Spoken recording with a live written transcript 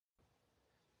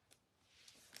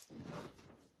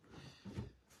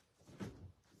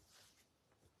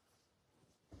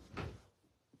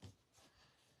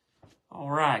All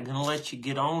right, going to let you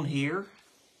get on here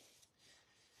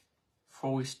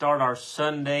before we start our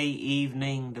Sunday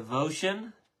evening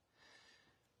devotion.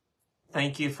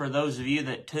 Thank you for those of you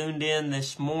that tuned in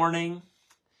this morning.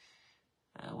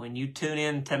 When you tune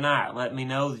in tonight, let me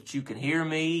know that you can hear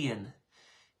me, and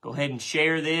go ahead and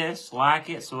share this, like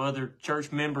it, so other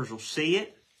church members will see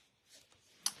it.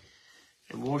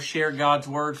 And we'll share God's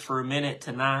Word for a minute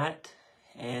tonight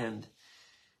and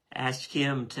ask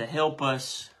Him to help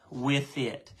us with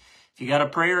it. If you got a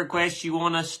prayer request you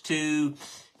want us to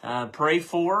pray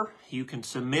for, you can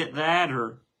submit that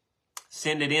or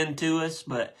send it in to us.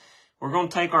 But we're going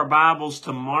to take our Bibles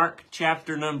to Mark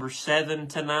chapter number 7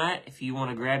 tonight. If you want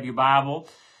to grab your Bible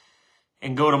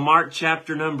and go to Mark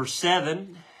chapter number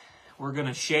 7, we're going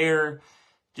to share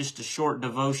just a short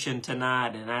devotion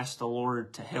tonight and ask the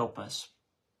Lord to help us.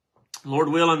 Lord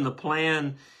willing, the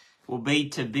plan will be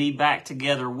to be back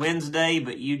together Wednesday,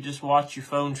 but you just watch your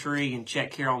phone tree and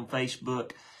check here on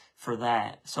Facebook for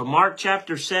that. So Mark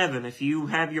chapter 7, if you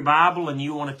have your Bible and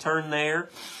you want to turn there,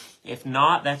 if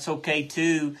not, that's okay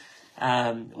too.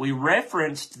 We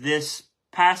referenced this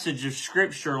passage of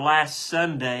Scripture last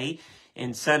Sunday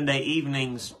in Sunday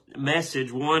evening's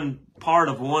message. One part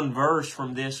of one verse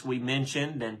from this we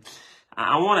mentioned, and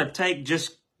I want to take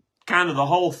just kind of the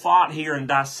whole thought here and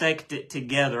dissect it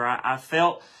together. I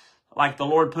felt like the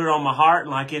Lord put it on my heart,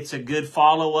 and like it's a good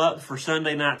follow-up for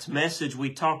Sunday night's message.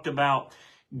 We talked about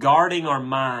guarding our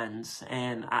minds,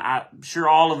 and I'm sure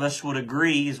all of us would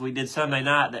agree, as we did Sunday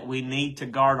night, that we need to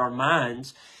guard our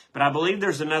minds. But I believe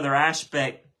there's another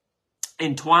aspect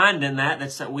entwined in that,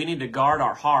 that's that we need to guard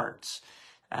our hearts.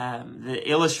 The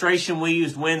illustration we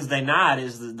used Wednesday night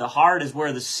is the heart is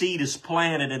where the seed is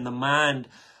planted and the mind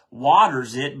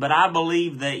waters it. But I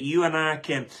believe that you and I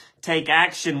can take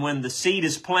action when the seed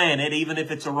is planted, even if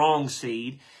it's a wrong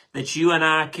seed, that you and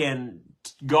I can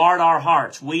guard our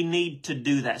hearts. We need to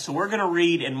do that. So we're going to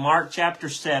read in Mark chapter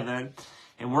 7,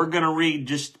 and we're going to read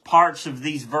just parts of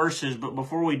these verses. But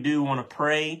before we do, I want to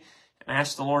pray and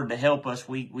ask the Lord to help us.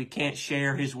 We can't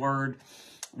share His Word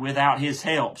without His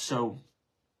help. So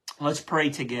let's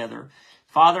pray together.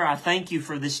 Father, I thank you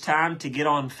for this time to get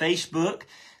on Facebook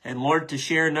and, Lord, to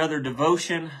share another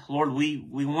devotion. Lord, we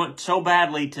want so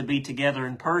badly to be together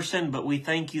in person, but we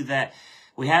thank you that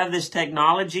we have this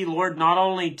technology, Lord, not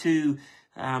only to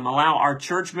allow our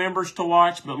church members to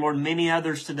watch, but, Lord, many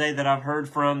others today that I've heard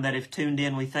from that have tuned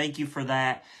in. We thank you for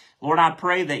that. Lord, I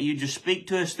pray that you just speak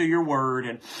to us through your word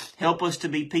and help us to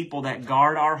be people that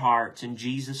guard our hearts. In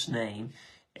Jesus' name,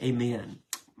 amen.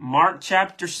 Mark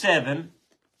chapter 7,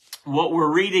 what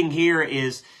we're reading here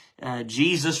is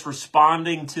Jesus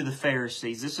responding to the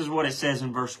Pharisees. This is what it says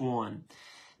in verse 1.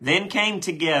 Then came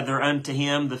together unto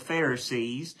him the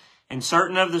Pharisees and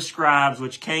certain of the scribes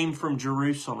which came from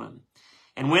Jerusalem.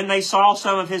 And when they saw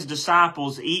some of his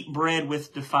disciples eat bread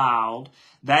with defiled,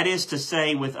 that is to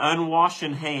say, with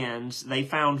unwashen hands, they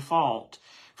found fault.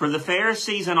 For the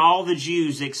Pharisees and all the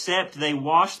Jews, except they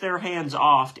wash their hands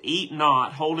oft, eat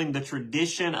not, holding the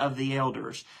tradition of the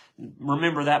elders.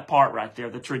 Remember that part right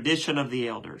there, the tradition of the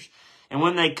elders. And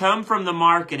when they come from the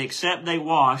market, except they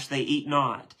wash, they eat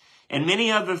not. And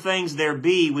many other things there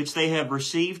be which they have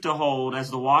received to hold, as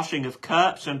the washing of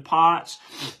cups and pots,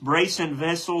 brazen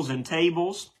vessels and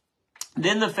tables.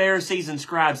 Then the Pharisees and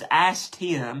scribes asked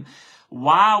him,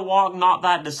 Why walk not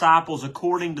thy disciples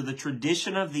according to the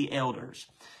tradition of the elders,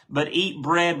 but eat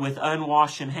bread with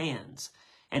unwashen hands?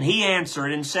 And he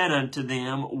answered and said unto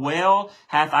them, Well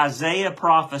hath Isaiah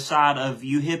prophesied of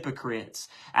you hypocrites,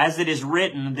 as it is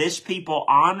written, This people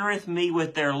honoreth me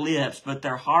with their lips, but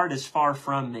their heart is far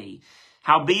from me.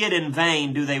 Howbeit in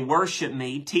vain do they worship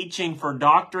me, teaching for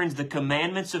doctrines the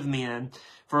commandments of men.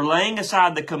 For laying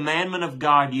aside the commandment of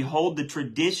God, ye hold the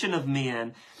tradition of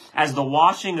men, as the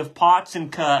washing of pots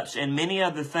and cups, and many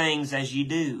other things as ye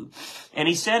do. And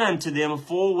he said unto them,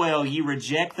 Full well ye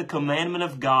reject the commandment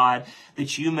of God,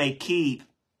 that you may keep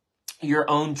your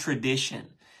own tradition.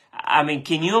 I mean,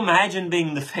 can you imagine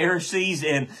being the Pharisees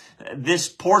in this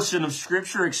portion of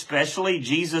Scripture especially?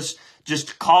 Jesus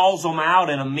just calls them out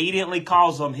and immediately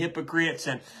calls them hypocrites.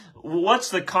 And what's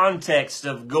the context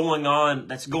of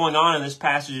that's going on in this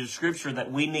passage of Scripture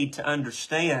that we need to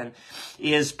understand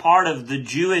is part of the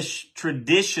Jewish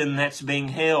tradition that's being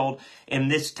held in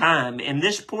this time. In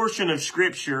this portion of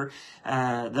Scripture,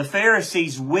 the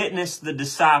Pharisees witnessed the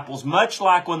disciples, much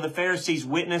like when the Pharisees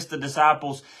witnessed the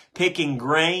disciples picking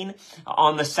grain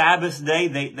on the Sabbath day,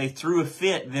 they threw a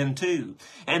fit then too.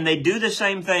 And they do the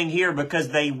same thing here because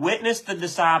they witnessed the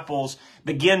disciples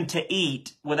begin to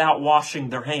eat without washing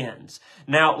their hands.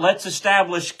 Now, let's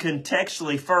establish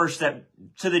contextually first that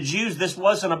to the Jews, this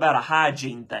wasn't about a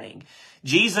hygiene thing.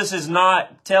 Jesus is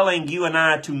not telling you and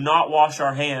I to not wash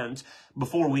our hands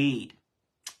before we eat.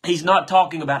 He's not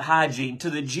talking about hygiene. To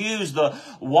the Jews, the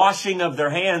washing of their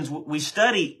hands, we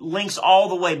study, links all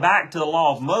the way back to the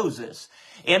law of Moses,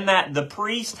 in that the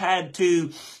priest had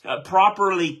to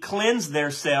properly cleanse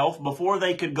theirself before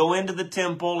they could go into the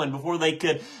temple and before they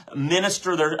could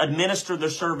administer their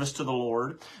service to the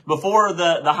Lord. Before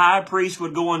the high priest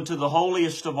would go into the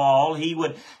holiest of all, he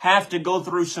would have to go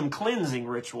through some cleansing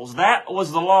rituals. That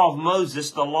was the law of Moses,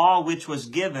 the law which was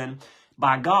given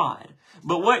by God.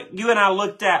 But what you and I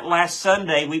looked at last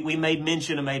Sunday, we made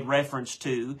mention and made reference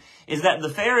to, is that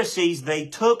the Pharisees, they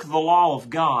took the law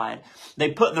of God, they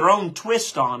put their own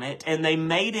twist on it, and they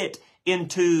made it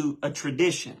into a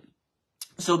tradition.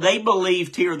 So they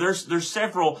believed here, there's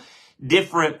several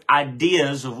different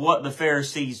ideas of what the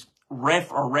Pharisees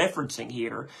are referencing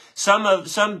here.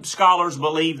 Some scholars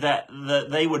believe that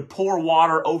they would pour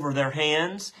water over their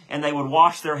hands and they would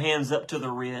wash their hands up to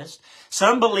the wrist.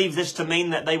 Some believe this to mean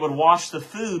that they would wash the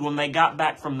food when they got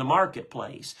back from the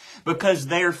marketplace, because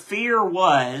their fear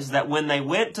was that when they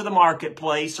went to the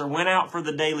marketplace or went out for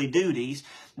the daily duties,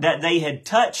 that they had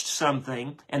touched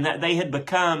something and that they had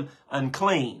become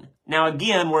unclean. Now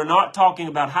again, we're not talking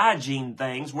about hygiene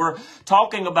things. We're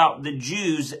talking about the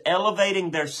Jews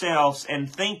elevating themselves and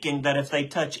thinking that if they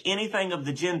touch anything of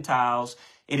the Gentiles,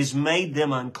 it has made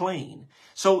them unclean.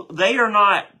 So they are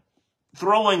not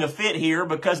throwing a fit here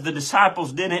because the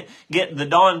disciples didn't get the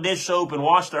Dawn dish soap and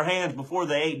wash their hands before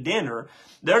they ate dinner.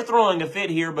 They're throwing a fit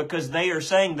here because they are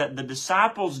saying that the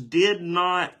disciples did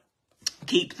not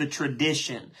keep the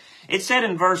tradition. It said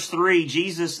in verse 3,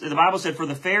 the Bible said, "For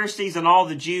the Pharisees and all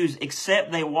the Jews,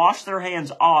 except they wash their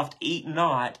hands oft, eat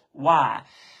not." Why?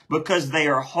 Because they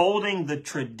are holding the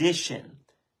tradition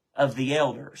of the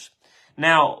elders.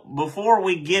 Now, before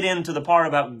we get into the part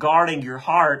about guarding your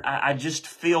heart, I just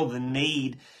feel the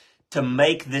need to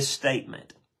make this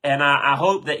statement. And I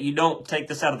hope that you don't take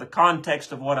this out of the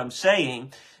context of what I'm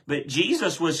saying, but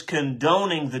Jesus was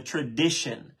condoning the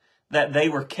tradition that they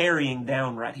were carrying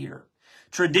down right here.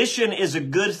 Tradition is a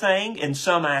good thing in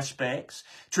some aspects.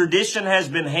 Tradition has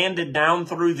been handed down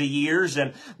through the years,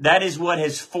 and that is what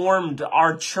has formed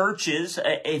our churches.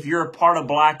 If you're a part of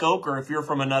Black Oak or if you're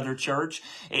from another church,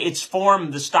 it's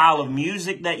formed the style of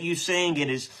music that you sing. It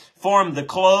has formed the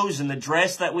clothes and the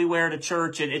dress that we wear to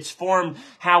church. It's formed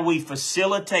how we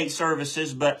facilitate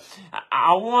services. But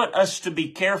I want us to be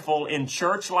careful in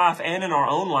church life and in our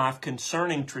own life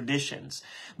concerning traditions,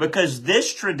 because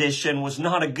this tradition was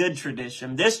not a good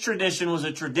tradition. This tradition was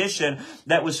a tradition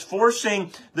that was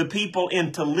forcing the people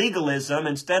into legalism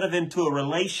instead of into a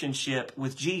relationship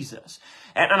with Jesus.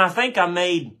 And I think I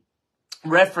made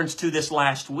reference to this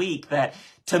last week, that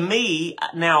to me,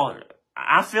 now,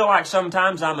 I feel like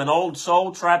sometimes I'm an old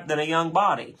soul trapped in a young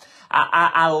body.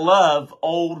 I love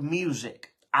old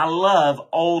music. I love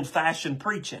old-fashioned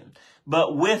preaching.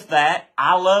 But with that,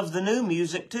 I love the new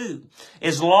music too.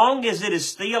 As long as it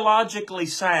is theologically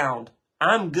sound,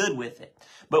 I'm good with it.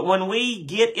 But when we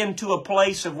get into a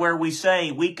place of where we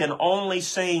say we can only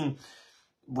sing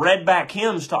read-back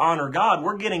hymns to honor God,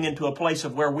 we're getting into a place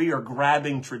of where we are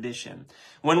grabbing tradition.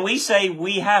 When we say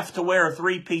we have to wear a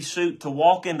three-piece suit to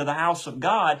walk into the house of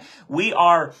God, we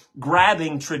are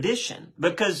grabbing tradition,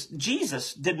 because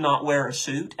Jesus did not wear a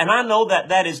suit. And I know that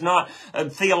that is not a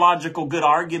theological good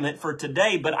argument for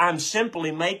today, but I'm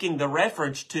simply making the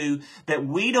reference to that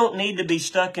we don't need to be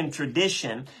stuck in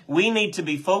tradition. We need to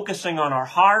be focusing on our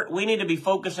heart. We need to be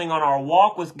focusing on our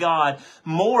walk with God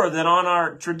more than on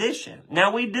our tradition.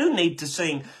 Now, we do need to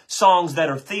sing songs that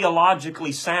are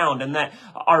theologically sound and that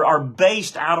are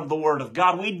based out of the Word of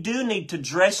God. We do need to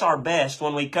dress our best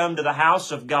when we come to the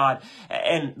house of God.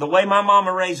 And the way my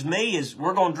mama raised me is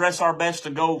we're going to dress our best to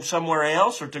go somewhere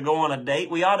else or to go on a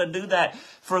date. We ought to do that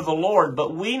for the Lord.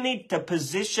 But we need to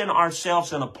position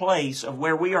ourselves in a place of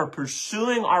where we are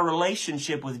pursuing our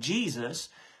relationship with Jesus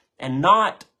and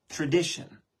not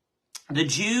tradition. The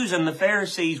Jews and the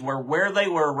Pharisees were where they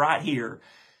were right here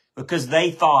because they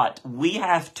thought we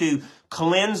have to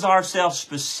cleanse ourselves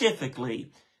specifically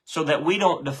so that we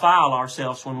don't defile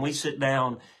ourselves when we sit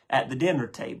down at the dinner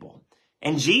table.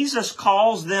 And Jesus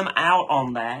calls them out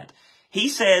on that. He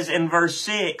says in verse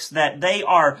 6 that they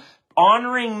are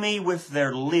honoring me with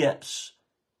their lips,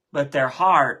 but their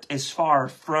heart is far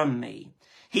from me.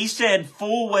 He said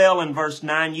full well in verse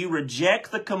 9, you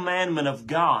reject the commandment of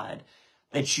God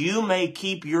that you may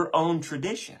keep your own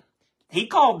tradition. He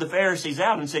called the Pharisees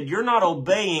out and said, you're not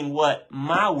obeying what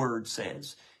my word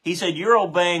says. He said, you're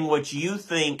obeying what you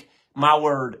think my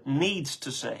word needs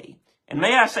to say. And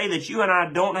may I say that you and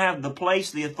I don't have the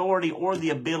place, the authority, or the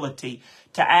ability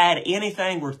to add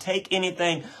anything or take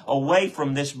anything away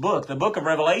from this book. The book of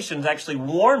Revelations actually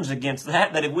warns against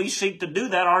that if we seek to do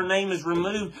that, our name is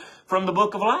removed from the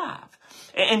book of life.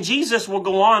 And Jesus will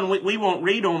go on, we won't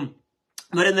read them,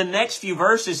 but in the next few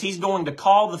verses, he's going to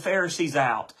call the Pharisees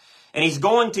out. And he's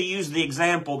going to use the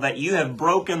example that you have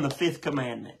broken the fifth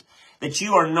commandment, that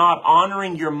you are not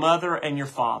honoring your mother and your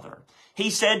father. He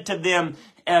said to them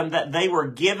that they were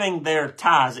giving their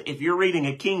tithes. If you're reading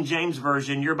a King James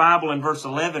Version, your Bible in verse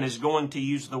 11 is going to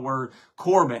use the word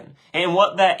Corban. And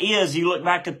what that is, you look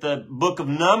back at the book of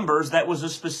Numbers, that was a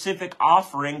specific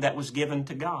offering that was given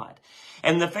to God.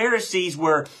 And the Pharisees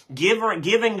were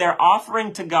giving their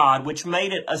offering to God, which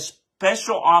made it a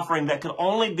special offering that could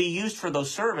only be used for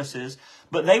those services,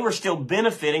 but they were still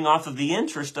benefiting off of the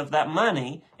interest of that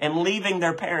money and leaving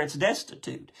their parents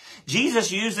destitute.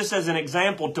 Jesus used this as an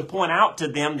example to point out to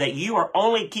them that you are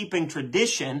only keeping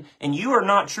tradition and you are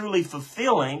not truly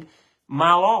fulfilling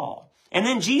my law. And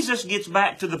then Jesus gets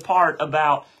back to the part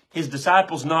about his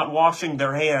disciples not washing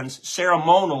their hands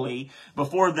ceremonially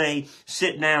before they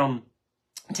sit down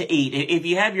to eat. If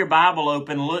you have your Bible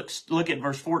open, look at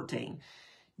verse 14.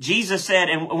 Jesus said,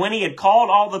 and when he had called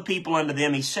all the people unto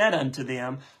them, he said unto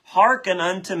them, hearken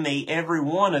unto me, every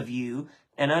one of you,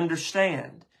 and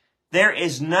understand. There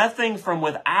is nothing from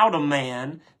without a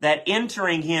man that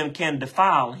entering him can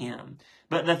defile him.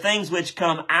 But the things which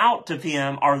come out of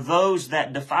him are those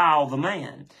that defile the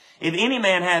man. If any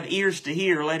man have ears to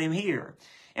hear, let him hear.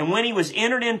 And when he was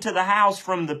entered into the house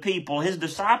from the people, his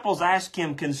disciples asked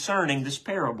him concerning this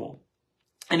parable.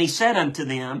 And he said unto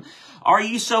them, are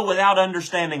ye so without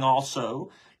understanding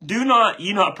also? Do not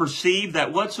ye not perceive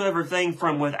that whatsoever thing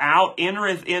from without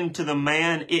entereth into the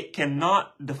man, it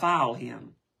cannot defile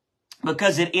him?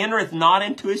 Because it entereth not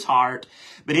into his heart,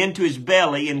 but into his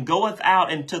belly, and goeth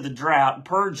out into the draught,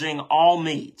 purging all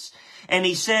meats. And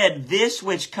he said, this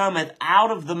which cometh out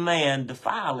of the man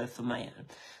defileth the man.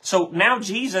 So now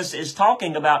Jesus is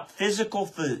talking about physical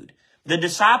food. The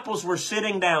disciples were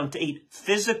sitting down to eat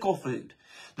physical food.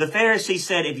 The Pharisees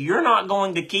said, if you're not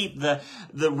going to keep the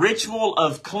ritual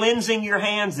of cleansing your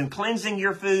hands and cleansing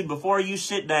your food before you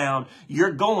sit down,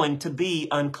 you're going to be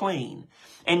unclean.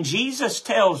 And Jesus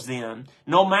tells them,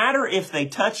 no matter if they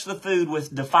touch the food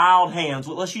with defiled hands,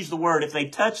 well, let's use the word, if they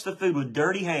touch the food with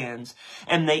dirty hands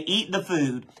and they eat the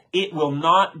food, it will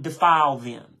not defile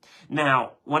them.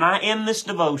 Now, when I end this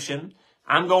devotion,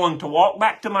 I'm going to walk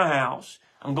back to my house.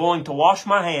 I'm going to wash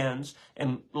my hands,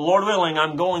 and Lord willing,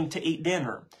 I'm going to eat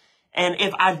dinner. And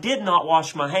if I did not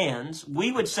wash my hands,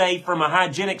 we would say from a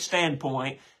hygienic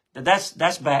standpoint that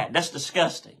that's bad. That's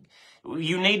disgusting.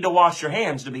 You need to wash your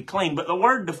hands to be clean. But the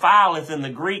word defileth in the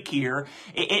Greek here,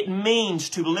 it means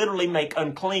to literally make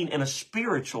unclean in a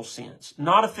spiritual sense,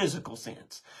 not a physical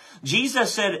sense.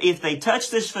 Jesus said if they touch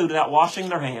this food without washing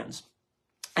their hands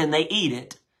and they eat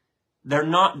it, they're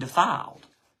not defiled.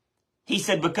 He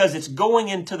said because it's going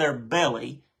into their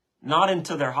belly, not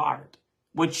into their heart.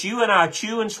 Which you and I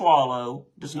chew and swallow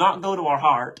does not go to our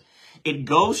heart. It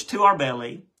goes to our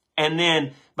belly, and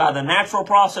then by the natural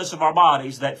process of our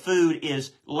bodies, that food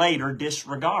is later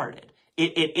disregarded.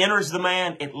 It enters the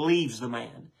man, it leaves the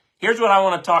man. Here's what I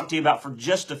want to talk to you about for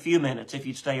just a few minutes, if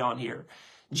you'd stay on here.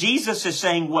 Jesus is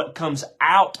saying what comes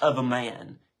out of a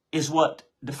man is what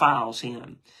defiles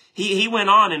him. He went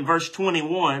on in verse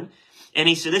 21, and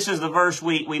he said, this is the verse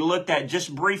we looked at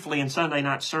just briefly in Sunday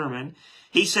night sermon.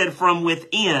 He said, from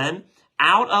within,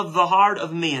 out of the heart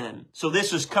of men. So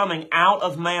this is coming out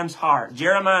of man's heart.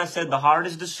 Jeremiah said the heart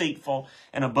is deceitful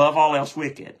and above all else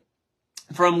wicked.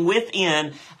 From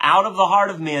within, out of the heart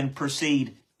of men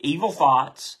proceed evil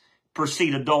thoughts,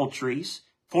 proceed adulteries,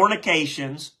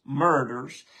 fornications,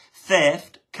 murders,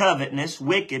 theft, covetousness,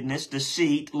 wickedness,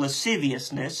 deceit,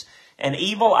 lasciviousness, an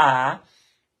evil eye,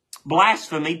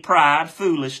 blasphemy, pride,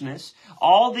 foolishness.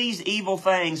 All these evil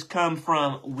things come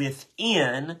from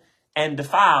within and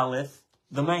defileth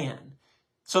the man.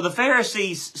 So the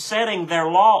Pharisees setting their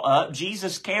law up,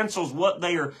 Jesus cancels what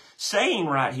they are saying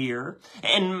right here.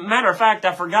 And matter of fact,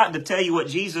 I forgot to tell you what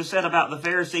Jesus said about the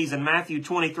Pharisees in Matthew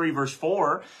 23 verse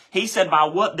 4. He said by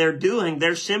what they're doing,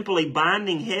 they're simply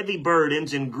binding heavy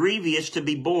burdens and grievous to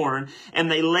be borne,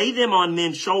 and they lay them on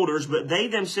men's shoulders, but they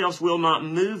themselves will not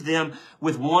move them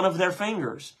with one of their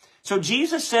fingers. So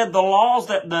Jesus said the laws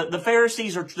that the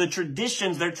Pharisees or the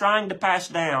traditions they're trying to pass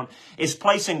down is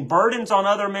placing burdens on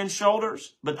other men's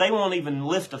shoulders, but they won't even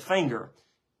lift a finger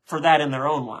for that in their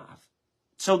own life.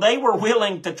 So they were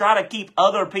willing to try to keep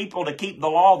other people to keep the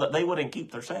law that they wouldn't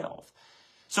keep themselves.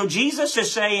 So Jesus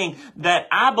is saying that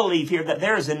I believe here that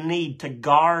there is a need to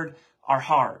guard our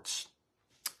hearts.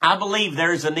 I believe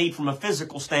there is a need from a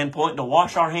physical standpoint to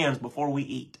wash our hands before we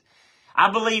eat. I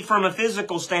believe from a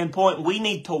physical standpoint, we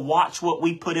need to watch what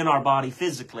we put in our body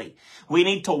physically. We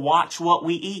need to watch what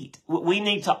we eat. We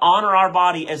need to honor our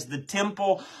body as the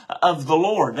temple of the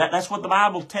Lord. That's what the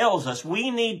Bible tells us. We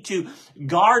need to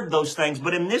guard those things.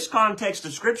 But in this context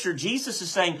of Scripture, Jesus is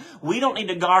saying we don't need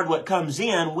to guard what comes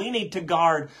in. We need to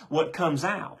guard what comes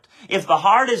out. If the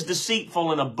heart is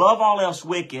deceitful and above all else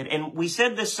wicked, and we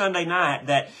said this Sunday night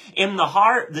that in the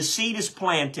heart the seed is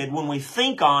planted. When we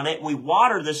think on it, we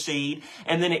water the seed,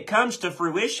 and then it comes to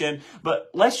fruition.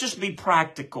 But let's just be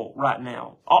practical right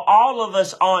now. All of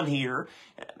us on here,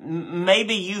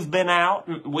 maybe you've been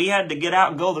out. We had to get out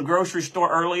and go to the grocery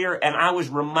store earlier, and I was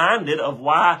reminded of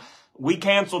why we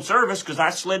canceled service because I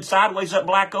slid sideways up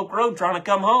Black Oak Road trying to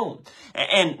come home.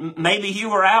 And maybe you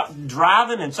were out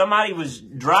driving and somebody was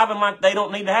driving like they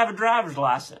don't need to have a driver's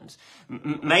license.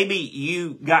 Maybe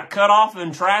you got cut off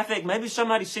in traffic. Maybe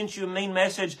somebody sent you a mean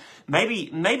message.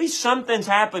 Maybe something's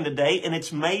happened today and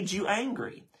it's made you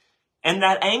angry. And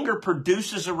that anger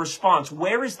produces a response.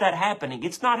 Where is that happening?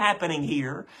 It's not happening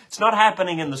here. It's not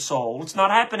happening in the soul. It's not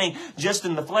happening just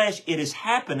in the flesh. It is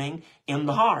happening in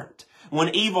the heart.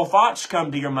 When evil thoughts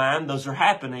come to your mind, those are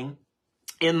happening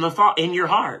in your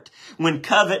heart. When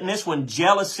covetousness, when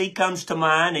jealousy comes to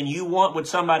mind and you want what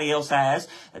somebody else has,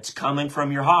 that's coming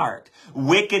from your heart.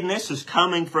 Wickedness is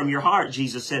coming from your heart,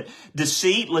 Jesus said.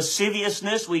 Deceit,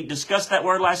 lasciviousness, we discussed that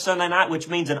word last Sunday night, which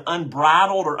means an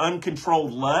unbridled or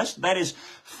uncontrolled lust. That is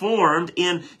formed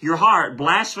in your heart.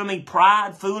 Blasphemy,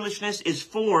 pride, foolishness is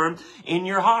formed in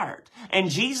your heart. And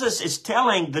Jesus is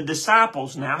telling the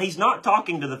disciples now, he's not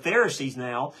talking to the Pharisees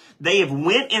now. They have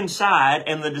went inside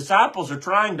and the disciples are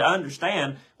trying to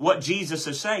understand what Jesus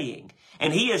is saying.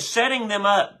 And he is setting them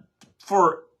up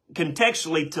for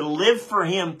contextually to live for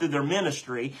him through their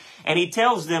ministry. And he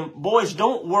tells them, boys,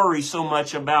 don't worry so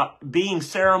much about being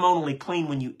ceremonially clean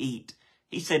when you eat.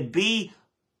 He said, be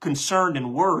concerned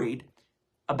and worried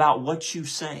about what you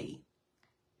say.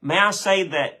 May I say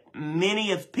that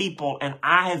many of people, and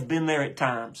I have been there at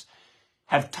times,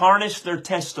 have tarnished their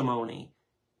testimony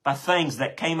by things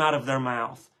that came out of their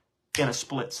mouth in a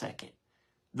split second.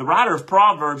 The writer of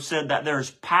Proverbs said that there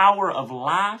is power of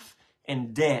life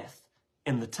and death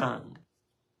in the tongue.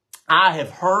 I have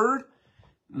heard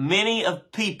many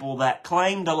of people that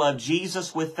claim to love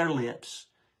Jesus with their lips,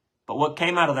 but what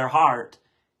came out of their heart,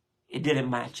 it didn't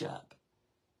match up.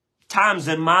 Times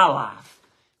in my life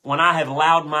when I have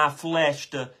allowed my flesh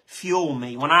to fuel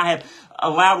me, when I have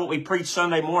allowed what we preached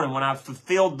Sunday morning, when I've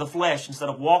fulfilled the flesh instead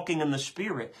of walking in the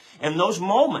Spirit. In those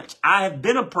moments, I have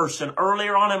been a person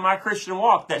earlier on in my Christian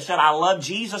walk that said, I love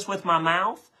Jesus with my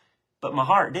mouth, but my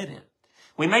heart didn't.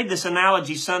 We made this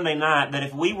analogy Sunday night that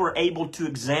if we were able to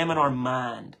examine our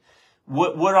mind,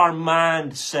 what would our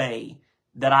mind say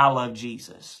that I love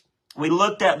Jesus? We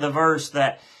looked at the verse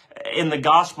that in the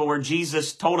gospel where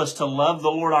Jesus told us to love the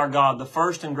Lord our God, the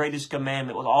first and greatest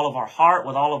commandment, with all of our heart,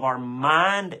 with all of our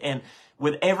mind, and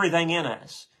with everything in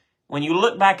us. When you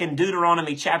look back in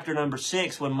Deuteronomy chapter number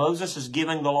 6, when Moses is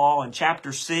giving the law in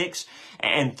chapter 6,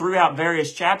 and throughout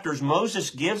various chapters,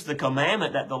 Moses gives the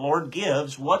commandment that the Lord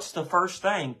gives. What's the first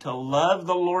thing? To love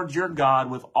the Lord your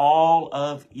God with all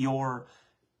of your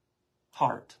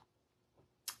heart.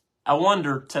 I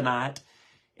wonder tonight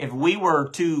if we were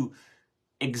to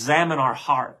examine our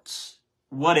hearts,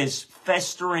 what is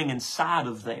festering inside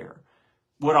of there.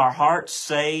 Would our hearts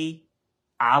say,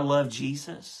 I love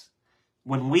Jesus?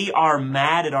 When we are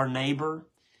mad at our neighbor,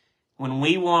 when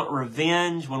we want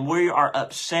revenge, when we are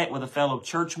upset with a fellow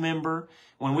church member,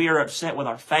 when we are upset with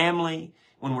our family,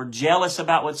 when we're jealous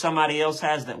about what somebody else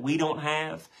has that we don't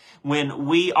have, when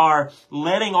we are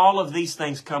letting all of these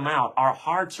things come out, our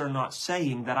hearts are not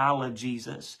saying that I love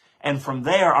Jesus. And from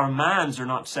there, our minds are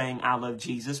not saying, I love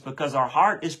Jesus, because our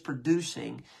heart is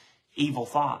producing evil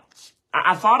thoughts.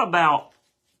 I thought about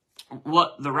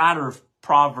what the writer of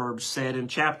Proverbs said in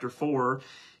chapter 4,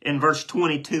 in verse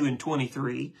 22 and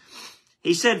 23.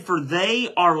 He said, for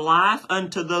they are life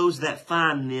unto those that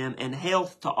find them, and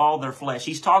health to all their flesh.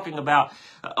 He's talking about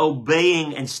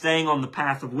obeying and staying on the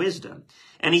path of wisdom.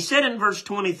 And he said in verse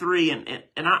 23,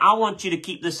 and I want you to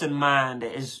keep this in mind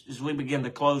as we begin to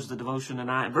close the devotion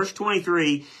tonight. In verse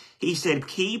 23, he said,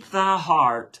 keep thy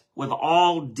heart with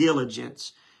all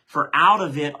diligence, for out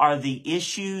of it are the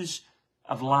issues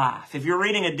of life. If you're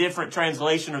reading a different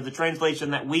translation, or the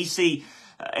translation that we see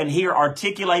and hear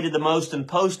articulated the most and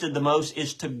posted the most,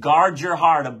 is to guard your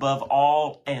heart above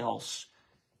all else,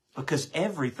 because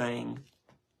everything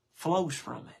flows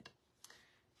from it.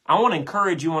 I want to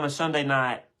encourage you on a Sunday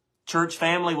night, church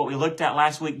family, what we looked at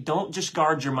last week, don't just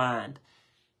guard your mind.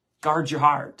 Guard your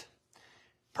heart.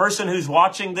 Person who's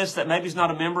watching this that maybe is not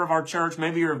a member of our church,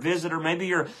 maybe you're a visitor, maybe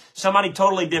you're somebody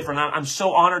totally different. I'm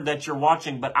so honored that you're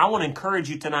watching, but I want to encourage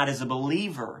you tonight as a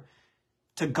believer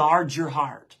to guard your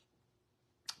heart.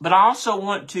 But I also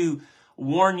want to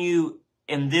warn you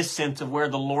in this sense of where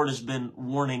the Lord has been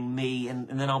warning me, and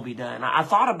then I'll be done. I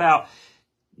thought about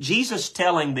Jesus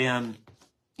telling them,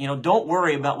 don't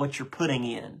worry about what you're putting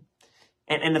in.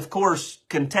 And of course,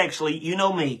 contextually, you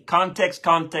know me, context.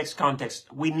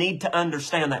 We need to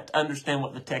understand that, to understand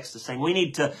what the text is saying. We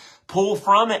need to pull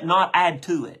from it, not add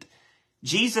to it.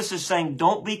 Jesus is saying,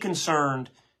 don't be concerned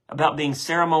about being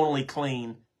ceremonially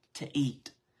clean to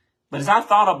eat. But as I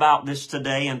thought about this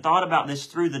today and thought about this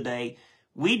through the day,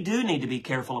 we do need to be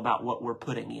careful about what we're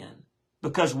putting in.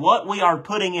 Because what we are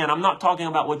putting in, I'm not talking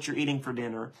about what you're eating for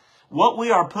dinner. What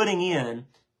we are putting in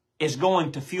is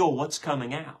going to fuel what's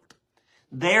coming out.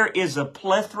 There is a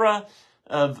plethora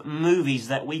of movies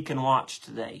that we can watch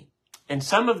today. And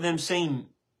some of them seem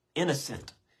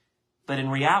innocent, but in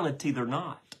reality, they're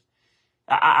not.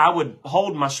 I would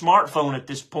hold my smartphone at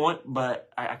this point, but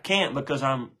I can't because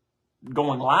I'm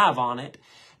going live on it.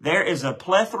 There is a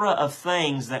plethora of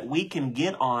things that we can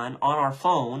get on our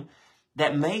phone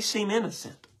that may seem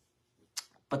innocent,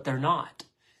 but they're not.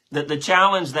 The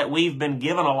challenge that we've been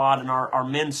given a lot in our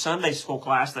men's Sunday school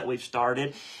class that we've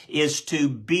started is to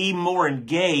be more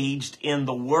engaged in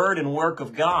the Word and work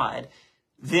of God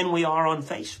than we are on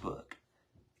Facebook.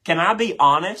 Can I be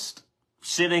honest,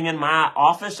 sitting in my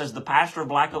office as the pastor of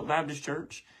Black Oak Baptist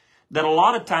Church, that a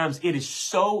lot of times it is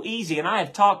so easy, and I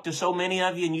have talked to so many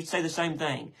of you, and you'd say the same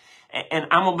thing. And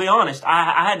I'm going to be honest,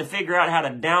 I had to figure out how to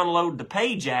download the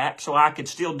Page app so I could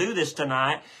still do this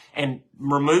tonight and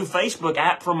remove Facebook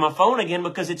app from my phone again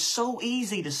because it's so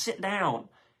easy to sit down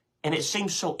and it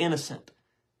seems so innocent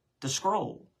to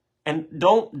scroll. And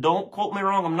don't quote me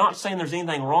wrong, I'm not saying there's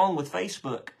anything wrong with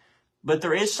Facebook, but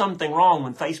there is something wrong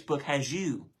when Facebook has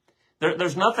you.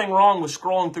 There's nothing wrong with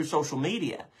scrolling through social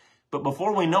media, but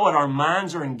before we know it, our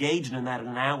minds are engaged in that and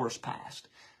an hour's passed.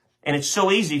 And it's so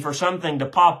easy for something to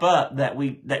pop up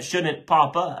that shouldn't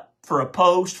pop up. For a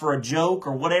post, for a joke,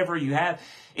 or whatever you have.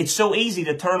 It's so easy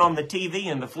to turn on the TV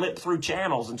and to flip through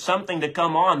channels and something to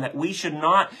come on that we should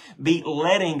not be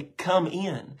letting come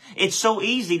in. It's so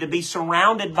easy to be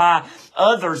surrounded by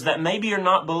others that maybe are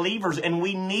not believers, and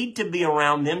we need to be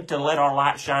around them to let our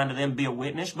light shine to them, be a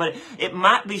witness. But it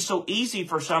might be so easy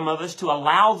for some of us to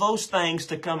allow those things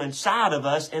to come inside of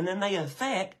us, and then they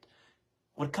affect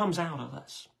what comes out of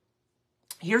us.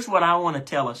 Here's what I want to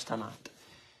tell us tonight.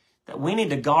 That we need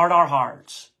to guard our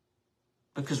hearts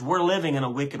because we're living in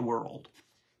a wicked world.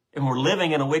 And we're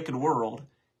living in a wicked world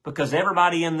because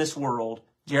everybody in this world,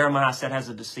 Jeremiah said, has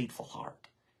a deceitful heart.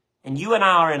 And you and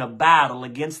I are in a battle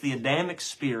against the Adamic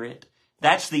spirit.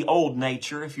 That's the old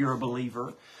nature if you're a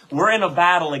believer. We're in a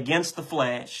battle against the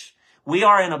flesh. We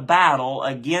are in a battle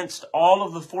against all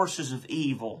of the forces of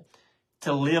evil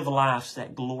to live lives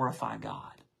that glorify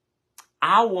God.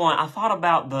 I thought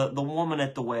about the woman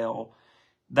at the well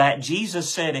that Jesus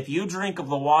said, if you drink of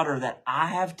the water that I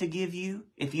have to give you,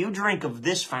 if you drink of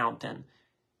this fountain,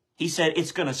 he said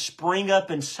it's going to spring up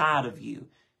inside of you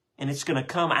and it's going to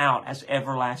come out as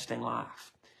everlasting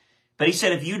life. But he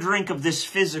said, if you drink of this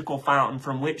physical fountain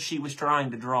from which she was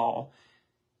trying to draw,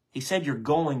 he said, you're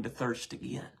going to thirst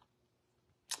again.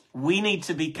 We need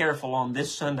to be careful on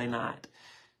this Sunday night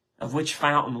of which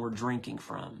fountain we're drinking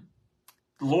from.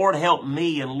 Lord, help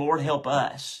me and Lord, help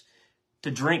us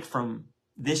to drink from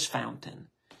this fountain.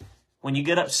 When you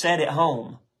get upset at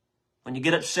home, when you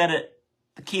get upset at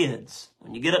the kids,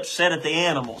 when you get upset at the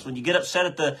animals, when you get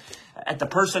upset at the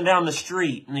person down the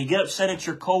street, and you get upset at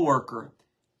your coworker,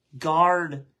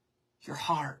 guard your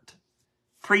heart.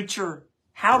 Preacher,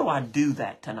 how do I do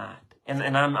that tonight?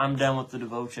 And I'm done with the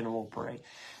devotion and we'll pray.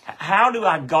 How do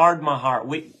I guard my heart?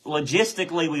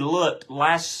 Logistically, we looked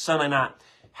last Sunday night.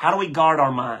 How do we guard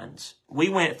our minds? We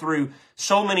went through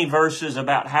so many verses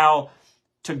about how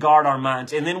to guard our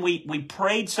minds. And then we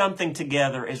prayed something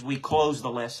together as we closed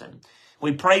the lesson.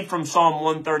 We prayed from Psalm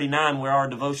 139, where our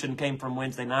devotion came from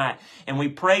Wednesday night. And we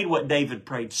prayed what David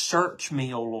prayed. Search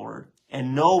me, O Lord,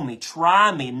 and know me.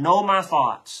 Try me, know my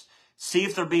thoughts. See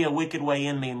if there be a wicked way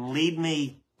in me, and lead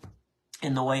me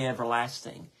in the way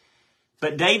everlasting.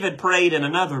 But David prayed in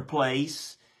another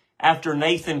place after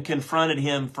Nathan confronted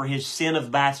him for his sin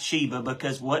of Bathsheba,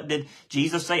 because what did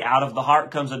Jesus say? Out of the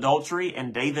heart comes adultery,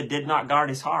 and David did not guard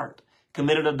his heart.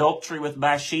 Committed adultery with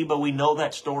Bathsheba. We know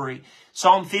that story.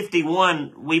 Psalm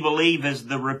 51, we believe, is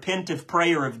the repentive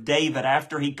prayer of David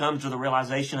after he comes to the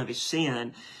realization of his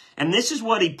sin. And this is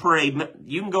what he prayed.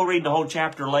 You can go read the whole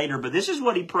chapter later, but this is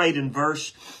what he prayed in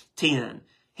verse 10.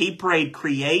 He prayed,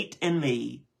 create in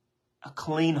me a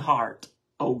clean heart,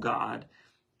 O God,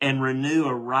 and renew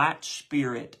a right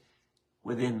spirit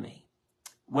within me.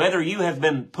 Whether you have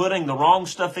been putting the wrong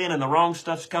stuff in and the wrong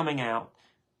stuff's coming out,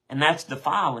 and that's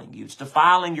defiling you. It's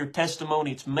defiling your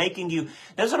testimony. It's making you,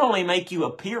 doesn't only make you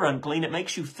appear unclean, it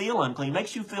makes you feel unclean. It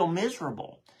makes you feel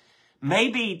miserable.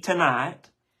 Maybe tonight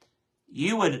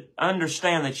you would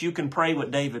understand that you can pray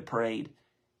what David prayed.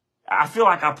 I feel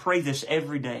like I pray this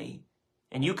every day.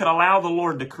 And you could allow the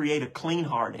Lord to create a clean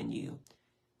heart in you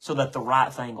so that the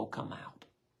right thing will come out.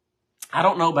 I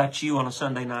don't know about you on a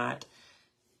Sunday night,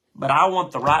 but I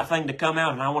want the right thing to come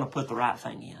out and I want to put the right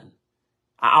thing in.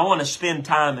 I want to spend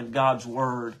time in God's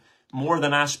Word more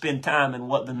than I spend time in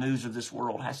what the news of this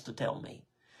world has to tell me.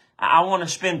 I want to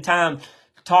spend time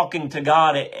talking to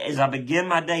God as I begin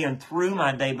my day and through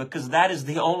my day, because that is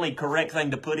the only correct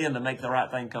thing to put in to make the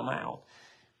right thing come out.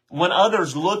 When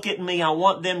others look at me, I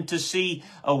want them to see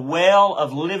a well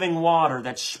of living water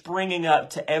that's springing up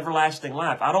to everlasting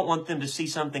life. I don't want them to see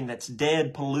something that's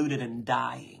dead, polluted, and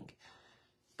dying.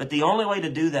 But the only way to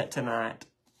do that tonight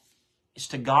is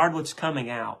to guard what's coming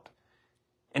out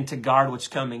and to guard what's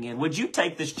coming in. Would you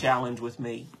take this challenge with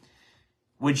me?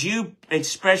 Would you,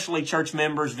 especially church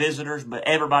members, visitors, but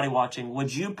everybody watching,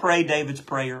 would you pray David's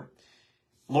prayer?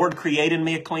 Lord, create in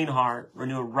me a clean heart,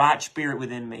 renew a right spirit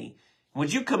within me.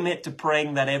 Would you commit to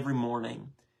praying that every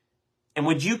morning? And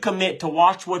would you commit to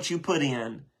watch what you put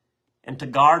in and to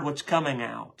guard what's coming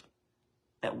out,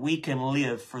 that we can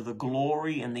live for the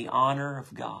glory and the honor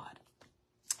of God?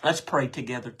 Let's pray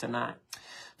together tonight.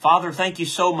 Father, thank you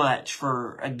so much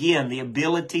for, again, the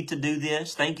ability to do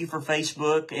this. Thank you for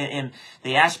Facebook and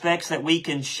the aspects that we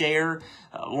can share,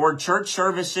 Lord, church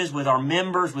services with our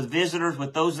members, with visitors,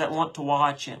 with those that want to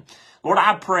watch. And Lord,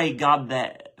 I pray, God,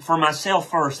 that for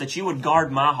myself first, that you would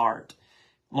guard my heart.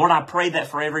 Lord, I pray that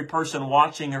for every person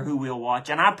watching or who will watch.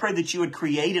 And I pray that you would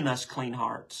create in us clean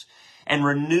hearts and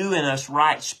renew in us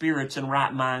right spirits and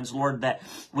right minds, Lord, that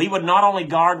we would not only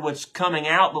guard what's coming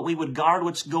out, but we would guard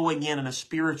what's going in a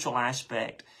spiritual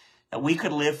aspect, that we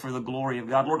could live for the glory of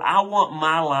God. Lord, I want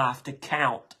my life to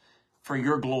count for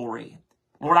your glory.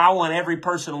 Lord, I want every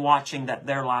person watching that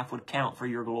their life would count for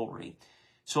your glory.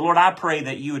 So, Lord, I pray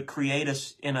that you would create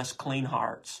in us clean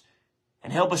hearts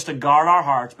and help us to guard our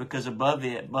hearts, because above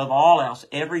all else,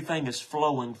 everything is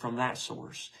flowing from that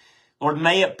source. Lord,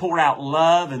 may it pour out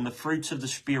love and the fruits of the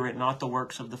Spirit, not the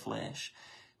works of the flesh.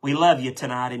 We love you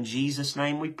tonight. In Jesus'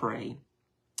 name we pray.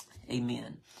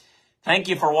 Amen. Thank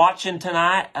you for watching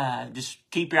tonight. Just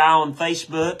keep your eye on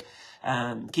Facebook.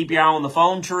 Keep your eye on the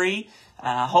phone tree.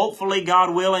 Hopefully,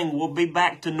 God willing, we'll be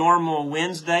back to normal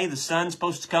Wednesday. The sun's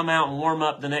supposed to come out and warm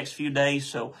up the next few days,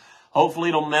 so hopefully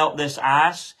it'll melt this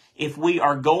ice. If we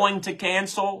are going to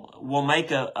cancel, we'll make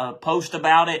a post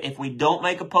about it. If we don't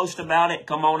make a post about it,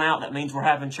 come on out. That means we're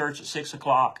having church at 6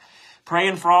 o'clock.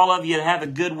 Praying for all of you to have a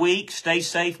good week. Stay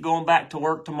safe going back to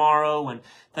work tomorrow. And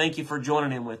thank you for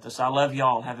joining in with us. I love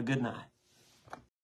y'all. Have a good night.